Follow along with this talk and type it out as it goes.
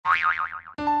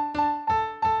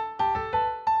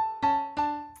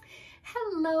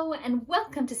Hello and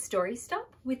welcome to Story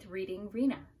Stop with Reading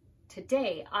Rena.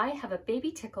 Today I have a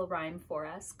baby tickle rhyme for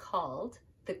us called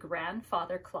The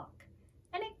Grandfather Clock,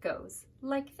 and it goes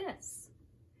like this.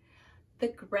 The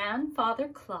grandfather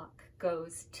clock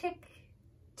goes tick,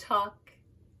 tock,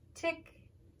 tick,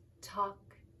 tock,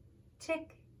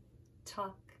 tick,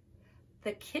 tock.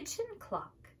 The kitchen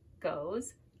clock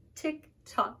goes tick,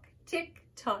 tock, tick,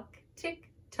 tock, tick,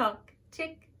 tock,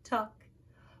 tick, tock.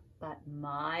 But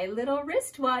my little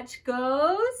wristwatch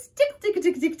goes tick, tick,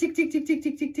 tick, tick, tick, tick, tick, tick,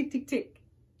 tick, tick, tick, tick, tick.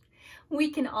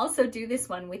 We can also do this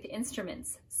one with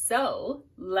instruments. So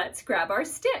let's grab our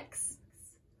sticks.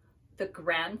 The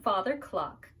grandfather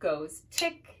clock goes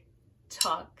tick,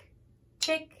 tock,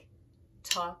 tick,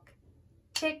 tock,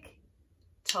 tick,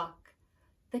 tock.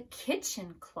 The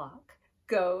kitchen clock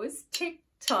goes tick,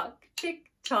 tock,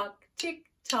 tick, tock, tick,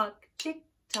 tock, tick,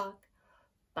 tock.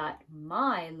 But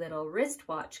my little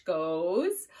wristwatch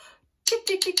goes tick,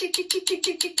 tick, tick, tick, tick, tick, tick,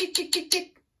 tick, tick, tick, tick,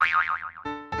 tick.